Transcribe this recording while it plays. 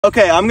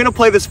Okay, I'm gonna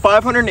play this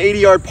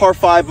 580-yard par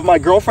 5, but my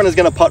girlfriend is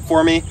gonna putt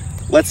for me.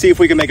 Let's see if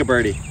we can make a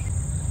birdie.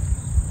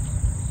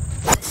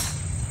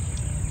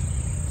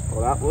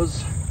 Well, that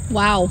was...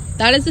 Wow,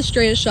 that is the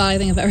straightest shot I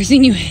think I've ever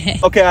seen you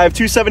hit. Okay, I have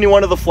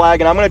 271 to the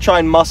flag, and I'm gonna try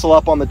and muscle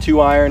up on the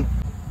 2-iron.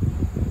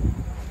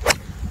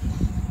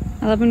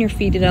 I love when your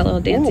feet do that little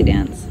dancey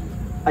dance.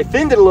 I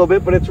thinned it a little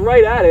bit, but it's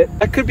right at it.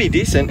 That could be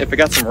decent if it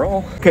got some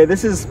roll. Okay,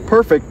 this is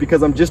perfect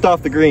because I'm just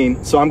off the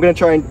green, so I'm gonna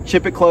try and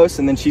chip it close,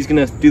 and then she's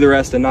gonna do the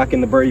rest and knock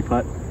in the birdie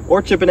putt, or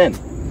chip it in.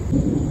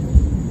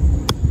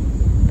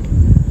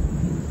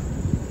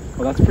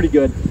 Well, that's pretty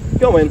good.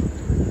 Go in.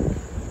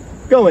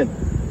 Go in.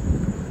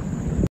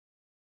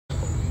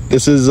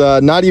 This is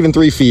not even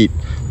 3 feet.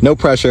 No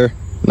pressure.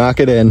 Knock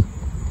it in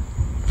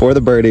for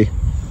the birdie.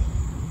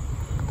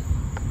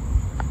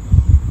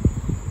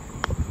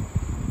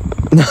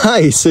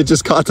 Nice. It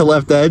just caught the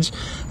left edge.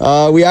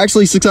 We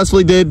actually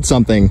successfully did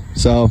something.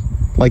 So,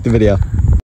 like the video.